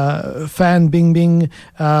 Fan Bingbing,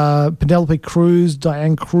 Penelope Cruz,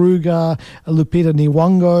 Diane Kruger, Lupita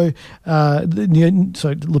Nyong'o,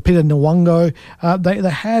 they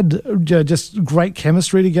had just great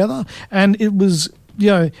chemistry together, and it was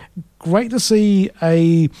great to see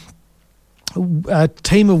a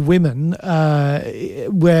team of women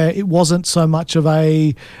where it wasn't so much of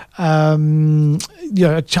a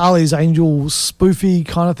a Charlie's Angels spoofy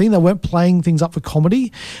kind of thing. They weren't playing things up for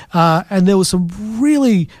comedy, and there was some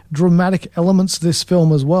really dramatic elements to this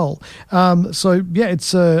film as well. So yeah,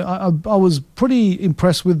 it's I was pretty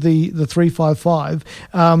impressed with the 355.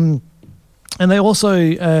 And they also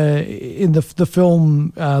in the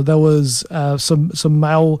film there was some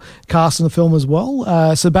male cast in the film as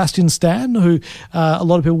well. Sebastian Stan, who a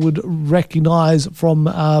lot of people would recognise from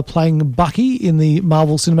playing Bucky in the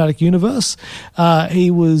Marvel Cinematic Universe.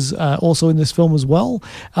 He was also in this film as well,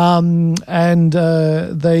 and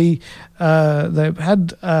they had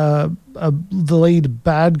the lead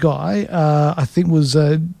bad guy. I think was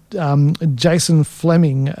Jason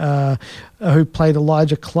Fleming, who played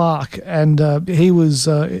Elijah Clark, and he was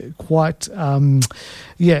quite a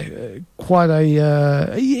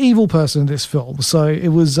evil person in this film. So it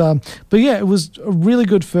was, but yeah, it was a really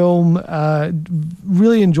good film,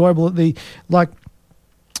 really enjoyable.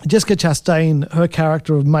 Jessica Chastain, her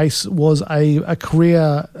character of Mace was a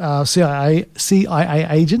career CIA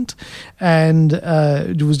agent, and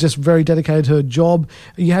was just very dedicated to her job.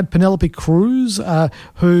 You had Penelope Cruz,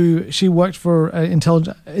 who she worked for an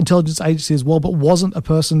intelligence agency as well, but wasn't a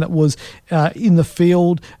person that was in the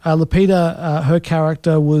field. Lupita, her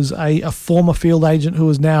character was a former field agent who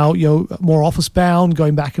is now more office bound,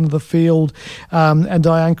 going back into the field. And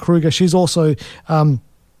Diane Kruger, she's also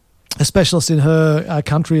a specialist in her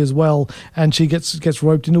country as well, and she gets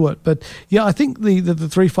roped into it. But yeah, I think the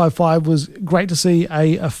 355 was great to see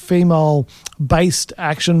a female-based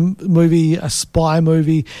action movie, a spy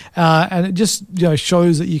movie, and it just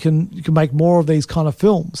shows that you can make more of these kind of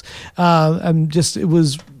films. And just it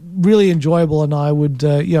was really enjoyable, and I would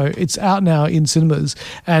it's out now in cinemas,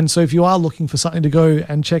 and so if you are looking for something to go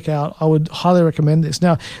and check out, I would highly recommend this.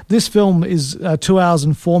 Now, this film is 2 hours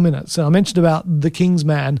and 4 minutes, and I mentioned about The King's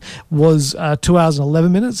Man was 2 hours and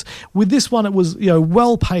 11 minutes. With this one, it was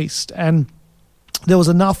well paced, and there was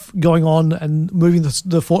enough going on and moving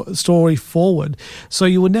the story forward. So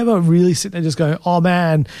you would never really sit there just going, oh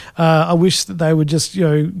man, I wish that they would just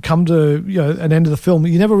come to an end of the film.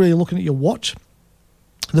 You're never really looking at your watch.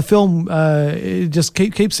 The film it just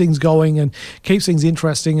keeps things going and keeps things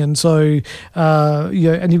interesting, and so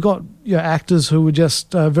and you've got actors who are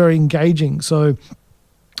just very engaging. So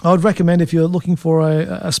I would recommend, if you're looking for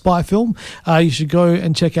a spy film, you should go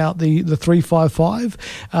and check out the 355.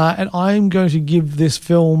 And I'm going to give this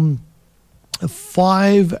film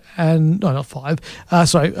 5 and no, not 5. I'm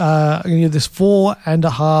going to give this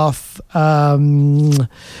 4.5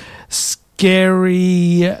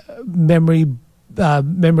 scary memory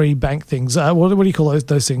bank things. What do you call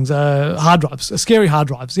those things? Hard drives. Scary hard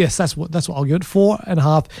drives. Yes, that's what I'll give it.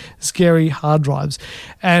 4.5 scary hard drives.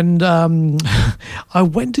 And I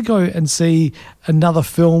went to go and see another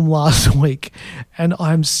film last week, and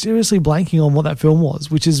I'm seriously blanking on what that film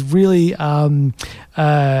was, which is really a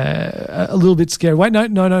little bit scary. Wait, no.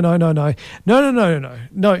 Now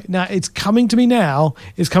it's coming to me now.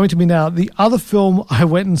 The other film I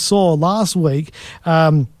went and saw last week,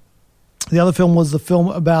 the other film was the film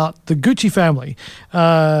about the Gucci family.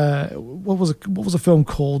 What was a film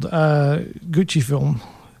called? Gucci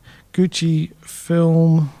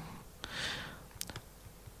film.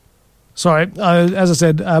 Sorry, as I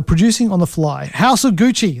said, producing on the fly. House of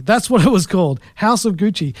Gucci. That's what it was called. House of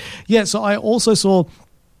Gucci. Yeah. So I also saw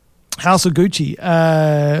House of Gucci,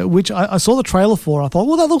 which I saw the trailer for. I thought,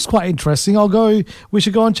 well, that looks quite interesting. We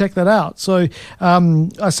should go and check that out. So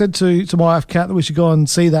I said to my wife, Kat, that we should go and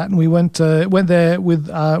see that, and we went there with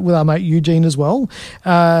our mate Eugene as well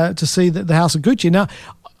to see the House of Gucci. Now,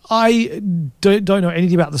 I don't know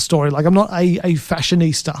anything about the story. Like, I'm not a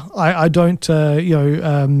fashionista. I don't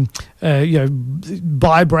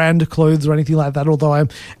buy brand clothes or anything like that. Although I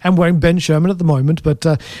am wearing Ben Sherman at the moment, but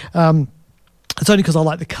it's only because I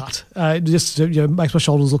like the cut. It just makes my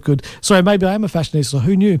shoulders look good. Sorry, maybe I am a fashionista.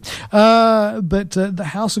 Who knew? But The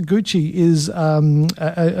House of Gucci is a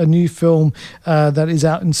new film that is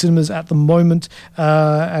out in cinemas at the moment,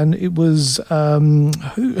 and it was who?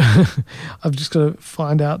 I've just got to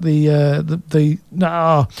find out Here's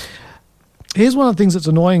one of the things that's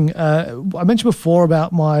annoying. I mentioned before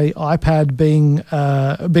about my iPad being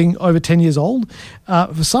over 10 years old.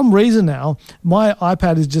 For some reason now, my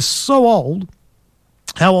iPad is just so old.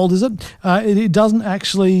 How old is it? It doesn't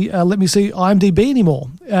actually let me see IMDb anymore.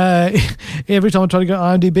 Every time I try to go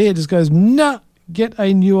IMDb, it just goes, nah, get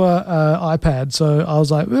a newer iPad. So I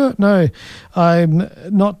was like, no, I'm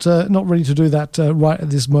not ready to do that right at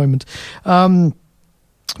this moment.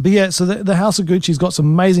 But yeah, so the House of Gucci's got some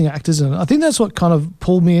amazing actors in it. I think that's what kind of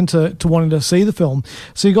pulled me into wanting to see the film.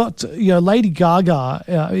 So you got, Lady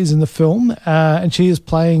Gaga is in the film, and she is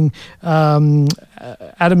playing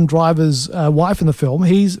Adam Driver's wife in the film.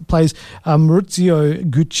 He plays Maurizio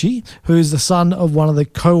Gucci, who is the son of one of the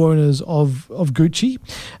co-owners of Gucci,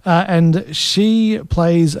 and she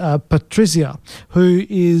plays Patricia, who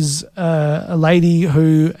is a lady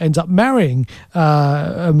who ends up marrying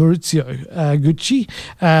Maurizio Gucci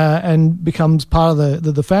and becomes part of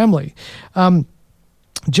the family.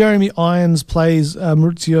 Jeremy Irons plays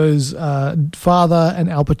Maurizio's father, and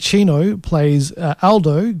Al Pacino plays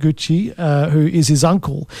Aldo Gucci, who is his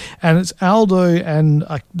uncle. And it's Aldo, and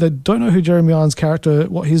I don't know who Jeremy Irons' character,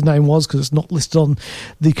 what his name was, because it's not listed on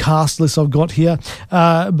the cast list I've got here.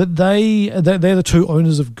 But they're the two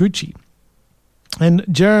owners of Gucci. And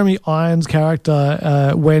Jeremy Irons'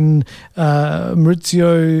 character, when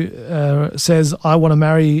Maurizio says, I want to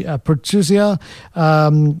marry Patricia,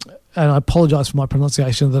 and I apologise for my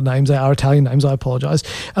pronunciation of the names. They are Italian names. I apologise.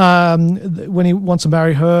 When he wants to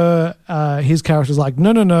marry her, his character's like,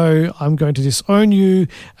 no, I'm going to disown you,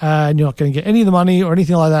 and you're not going to get any of the money or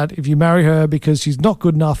anything like that if you marry her, because she's not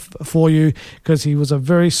good enough for you, because he was a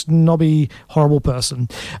very snobby, horrible person.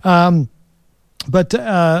 But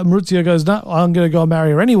Maurizio goes, no, I'm going to go and marry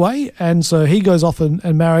her anyway. And so he goes off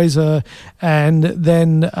and marries her. And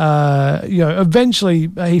then, eventually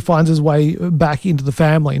he finds his way back into the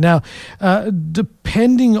family. Now,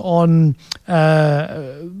 depending on,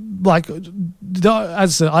 as I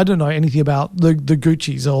said, I don't know anything about the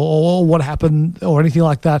Gucci's or what happened or anything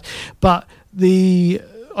like that. But the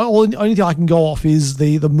only thing I can go off is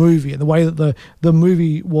the movie and the way that the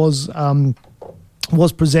movie was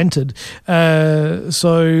presented.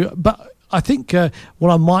 But I think what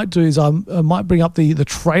I might do is I might bring up the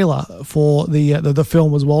trailer for the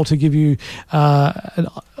film as well, to give you an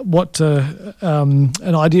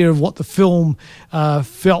idea of what the film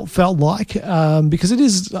felt like, because it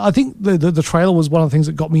is. I think the trailer was one of the things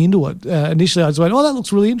that got me into it. Initially, I just went, "Oh, that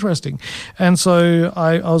looks really interesting," and so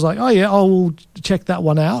I was like, "Oh yeah, I'll check that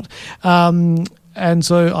one out." And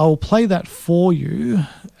so I'll play that for you,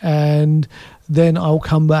 and then I'll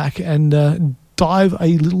come back and dive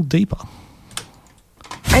a little deeper.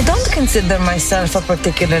 I don't consider myself a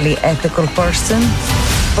particularly ethical person,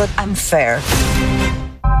 but I'm fair.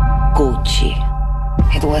 Gucci.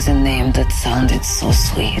 It was a name that sounded so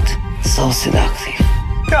sweet, so seductive.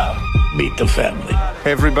 Come, meet the family.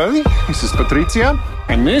 Hey everybody, this is Patrizia,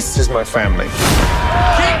 and this is my family.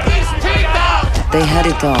 Kick his teeth out! They had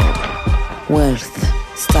it all. Wealth,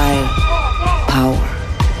 style, power.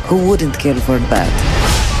 Who wouldn't kill for that?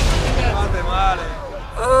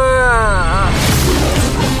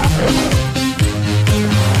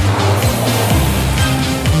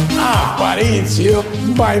 Maurizio,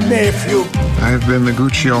 my nephew. I've been the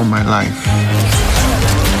Gucci all my life.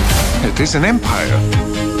 It is an empire.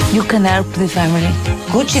 You can help the family.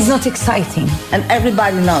 Gucci is not exciting, and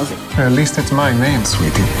everybody knows it. At least it's my name,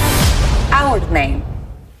 sweetie. Our name,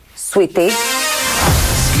 sweetie.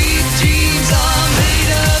 Sweet dreams are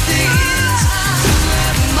made of these. Who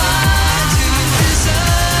am I to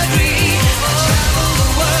disagree? Travel the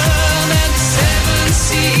world and the seven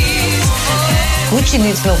seas. Gucci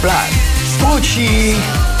needs no blood. Gucci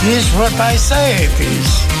is what I say it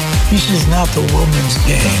is. This is not a woman's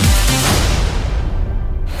game.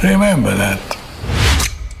 Remember that.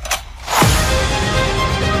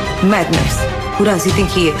 Madness. Who does he think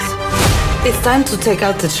he is? It's time to take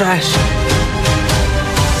out the trash.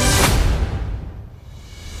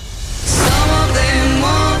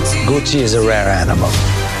 Gucci is a rare animal.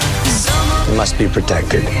 It must be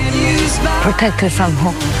protected. Protected from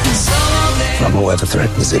who? From whoever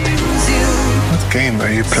threatens it. What game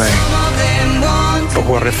are you playing?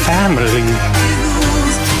 For a family.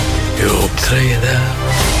 You traitor.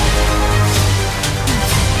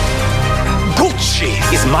 Gucci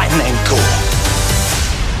is my name too.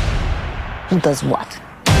 Who does what?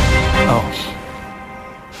 Oh.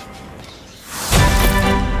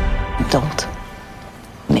 Don't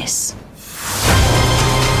miss.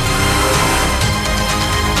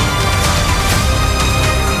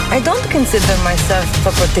 I don't consider myself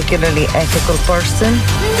a particularly ethical person,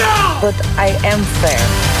 but I am fair.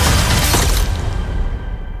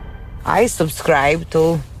 I subscribe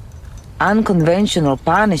to unconventional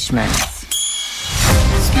punishments.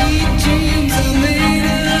 Sweet dreams are made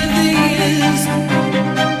of these.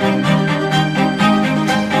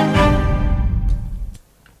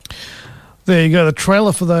 There you go. The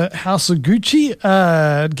trailer for the House of Gucci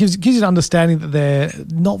gives you an understanding that they're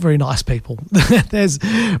not very nice people. There's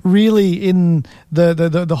really in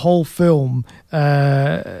the whole film,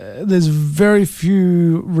 there's very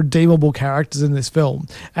few redeemable characters in this film,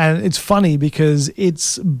 and it's funny because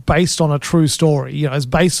it's based on a true story. You know, it's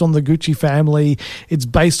based on the Gucci family. It's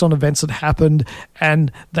based on events that happened,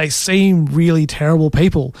 and they seem really terrible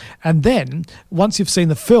people. And then once you've seen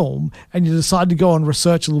the film and you decide to go and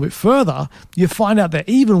research a little bit further, you find out they're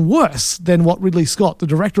even worse than what Ridley Scott, the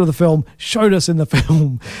director of the film, showed us in the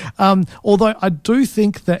film. Although I do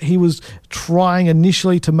think that he was trying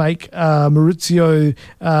initially to make Maurizio,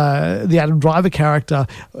 the Adam Driver character,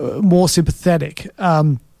 more sympathetic.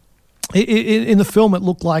 In the film, it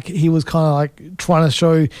looked like he was kind of like trying to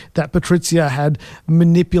show that Patrizia had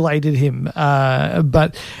manipulated him.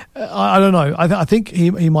 But I don't know. I think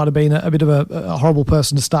he might have been a bit of a horrible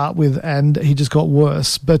person to start with, and he just got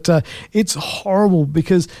worse. But it's horrible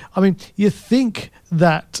because, I mean, you think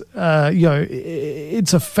that,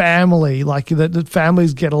 it's a family, like that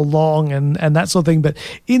families get along and that sort of thing. But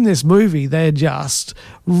in this movie, they're just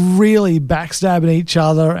really backstabbing each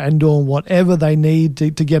other and doing whatever they need to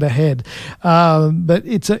get ahead. But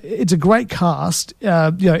it's a great cast.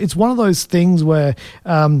 It's one of those things where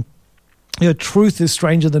truth is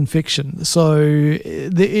stranger than fiction. So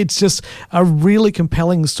it's just a really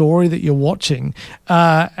compelling story that you're watching.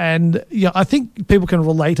 And I think people can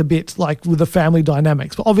relate a bit like with the family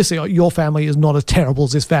dynamics. But obviously your family is not as terrible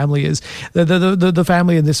as this family is. The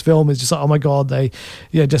family in this film is just like, oh my God, they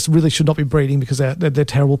just really should not be breeding because they're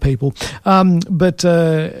terrible people. But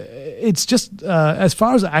it's just as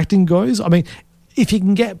far as acting goes, I mean, if you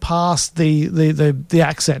can get past the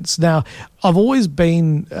accents. Now, I've always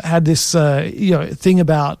had this thing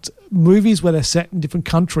about movies where they're set in different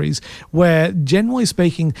countries where, generally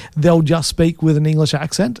speaking, they'll just speak with an English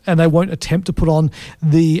accent and they won't attempt to put on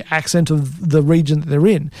the accent of the region that they're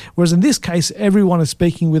in. Whereas in this case, everyone is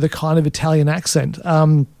speaking with a kind of Italian accent.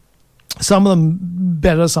 Some of them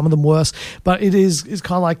better, some of them worse, but it's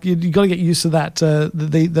kind of like you got to get used to that,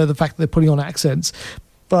 the fact that they're putting on accents.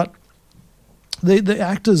 But the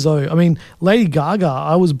actors, though, I mean, Lady Gaga,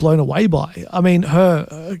 I was blown away by. I mean,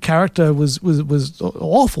 her character was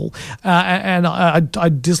awful, and I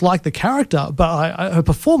disliked the character, but her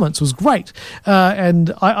performance was great,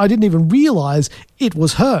 and I didn't even realise it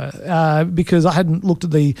was her because I hadn't looked at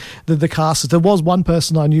the cast. There was one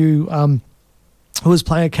person I knew who was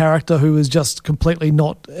playing a character who was just completely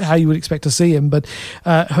not how you would expect to see him. But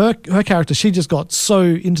her character, she just got so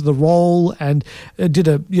into the role and did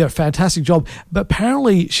a fantastic job. But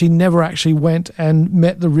apparently she never actually went and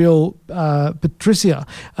met the real Patrizia.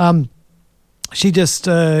 She just,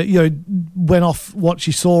 went off what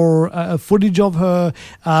she saw footage of her.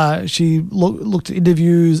 She looked at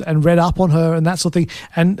interviews and read up on her and that sort of thing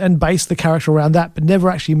and based the character around that, but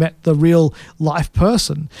never actually met the real life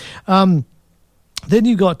person. Then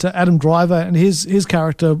you got Adam Driver and his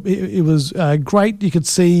character. It was great. You could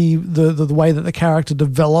see the way that the character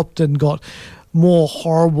developed and got more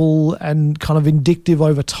horrible and kind of vindictive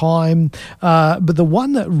over time. But the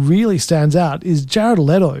one that really stands out is Jared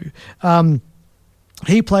Leto.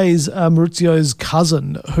 He plays Maurizio's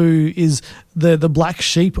cousin, who is the black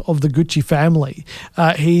sheep of the Gucci family.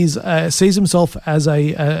 He sees himself as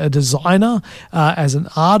a designer, as an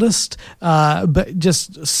artist, but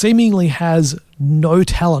just seemingly has no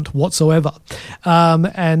talent whatsoever.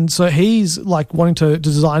 And so he's like wanting to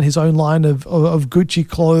design his own line of Gucci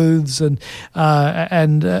clothes, and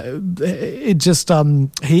it just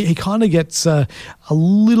he kind of gets a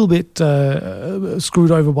little bit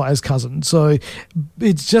screwed over by his cousin. So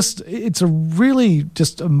it's a really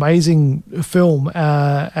just amazing film,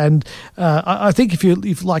 and I think if you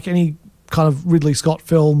like any kind of Ridley Scott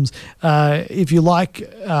films, if you like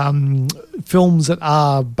films that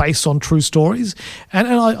are based on true stories, and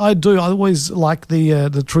I always like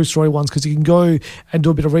the true story ones because you can go and do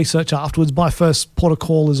a bit of research afterwards. My first port of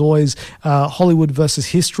call is always Hollywood versus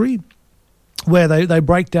History, where they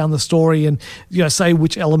break down the story and say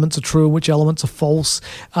which elements are true and which elements are false.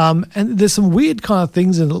 And there's some weird kind of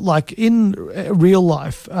things in it, like in real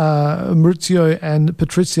life, Maurizio and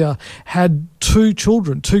Patrizia had 2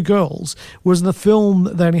 children, 2 girls, whereas in the film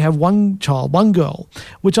they only have 1 child, 1 girl,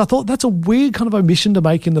 which I thought that's a weird kind of omission to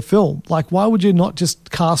make in the film. Like, why would you not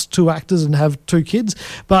just cast 2 actors and have 2 kids?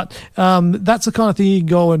 But that's the kind of thing you can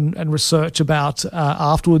go and research about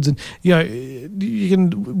afterwards, and you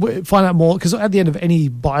can find out more, because at the end of any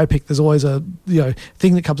biopic there's always a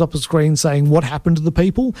thing that comes up on screen saying what happened to the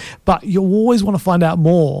people, but you always want to find out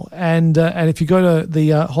more. And if you go to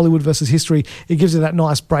the Hollywood versus History, it gives you that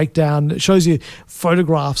nice breakdown. It shows you you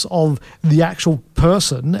photographs of the actual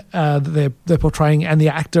person that they're portraying and the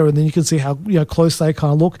actor, and then you can see how close they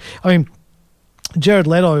kind of look. I mean, Jared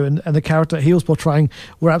Leto and the character he was portraying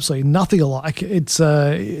were absolutely nothing alike. It's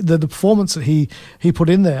the performance that he put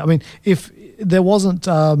in there. I mean, if there wasn't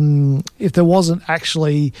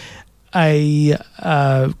actually a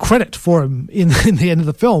credit for him in the end of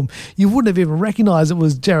the film, you wouldn't have even recognized it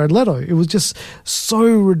was Jared Leto. It was just so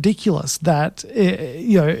ridiculous that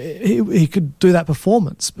he could do that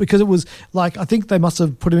performance, because it was like, I think they must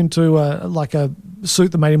have put him into a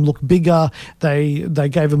suit that made him look bigger. They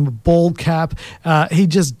gave him a bald cap. He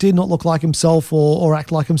just did not look like himself or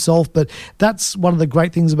act like himself. But that's one of the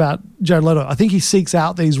great things about Jared Leto. I think he seeks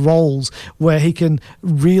out these roles where he can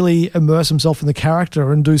really immerse himself in the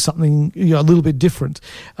character and do something a little bit different.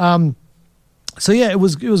 So yeah, it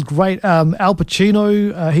was great. Al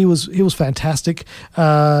Pacino, he was fantastic,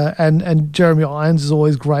 and Jeremy Irons is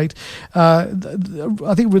always great. I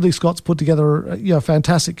think Ridley Scott's put together a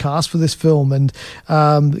fantastic cast for this film, and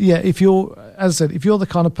if you're the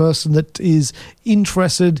kind of person that is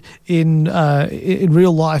interested in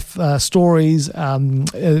real life stories,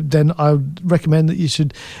 then I would recommend that you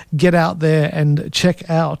should get out there and check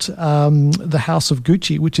out The House of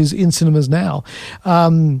Gucci, which is in cinemas now.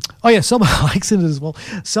 Selma Hayek's in it as well.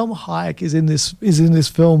 Selma Hayek is in this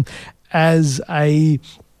film as a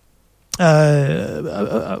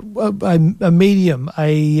medium,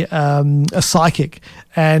 a psychic,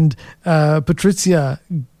 and Patricia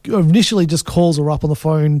initially just calls her up on the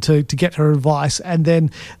phone to get her advice, and then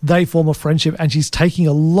they form a friendship, and she's taking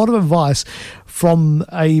a lot of advice from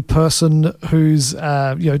a person who's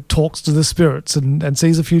talks to the spirits and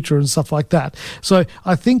sees the future and stuff like that. So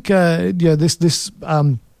I think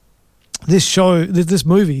this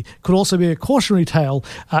movie could also be a cautionary tale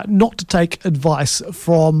not to take advice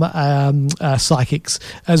from psychics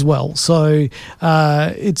as well. So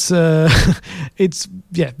it's a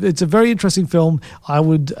very interesting film. I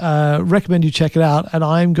would recommend you check it out, and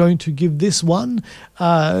I'm going to give this one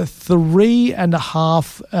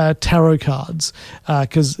 3.5 tarot cards,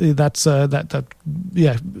 because you'll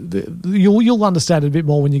understand it a bit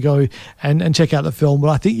more when you go and check out the film. But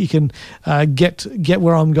I think you can get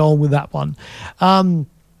where I'm going with that one.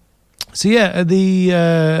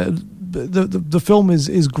 The film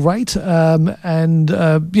is great, I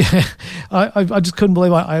just couldn't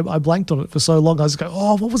believe I blanked on it for so long. I was going,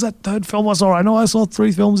 what was that third film I saw? I know I saw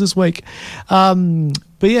 3 films this week. And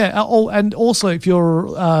also if you're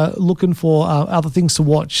looking for other things to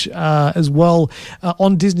watch as well,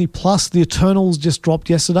 on Disney Plus, The Eternals just dropped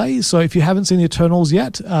yesterday. So if you haven't seen The Eternals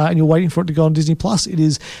yet and you're waiting for it to go on Disney Plus, it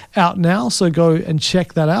is out now. So go and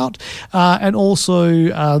check that out. And also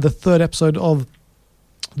the 3rd episode of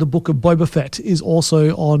The Book of Boba Fett is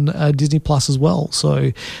also on Disney Plus as well.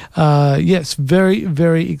 So yes, very,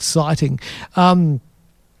 very exciting.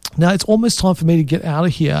 Now it's almost time for me to get out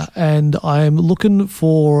of here, and I'm looking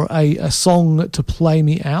for a song to play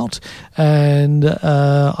me out. And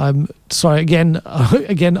I'm sorry again.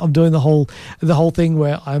 I'm doing the whole thing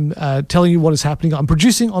where I'm telling you what is happening. I'm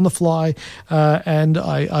producing on the fly, and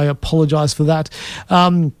I apologize for that.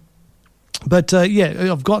 But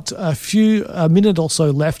I've got a minute or so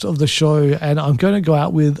left of the show, and I'm going to go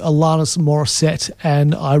out with Alanis Morissette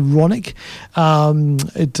and Ironic.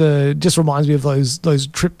 It just reminds me of those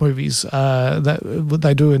trip movies that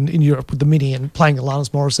they do in Europe with the Mini and playing Alanis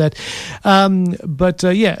Morissette.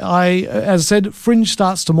 As I said, Fringe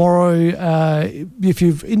starts tomorrow. If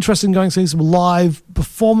you're interested in going to see some live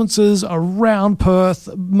performances around Perth,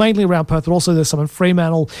 mainly around Perth, but also there's some in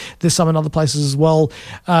Fremantle, there's some in other places as well.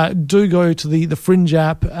 Do go to the Fringe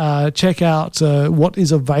app, check out what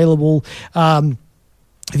is available.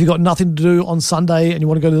 If you've got nothing to do on Sunday and you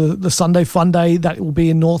want to go to the Sunday Fun Day, that will be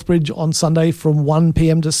in Northbridge on Sunday from 1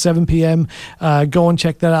 p.m. to 7 p.m. Go and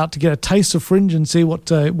check that out to get a taste of Fringe and see what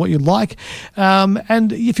you'd like.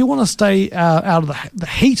 And if you want to stay out of the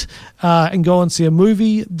heat and go and see a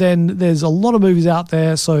movie, then there's a lot of movies out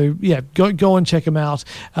there. So yeah, go and check them out.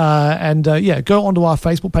 Go onto our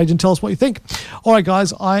Facebook page and tell us what you think. All right,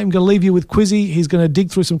 guys, I'm going to leave you with Quizzy. He's going to dig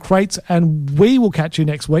through some crates, and we will catch you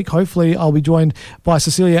next week. Hopefully, I'll be joined by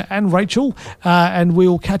Cecilia and Rachel, and we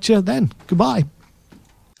will catch you then. Goodbye.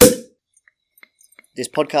 This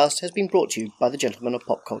podcast has been brought to you by the Gentlemen of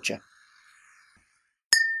Pop Culture.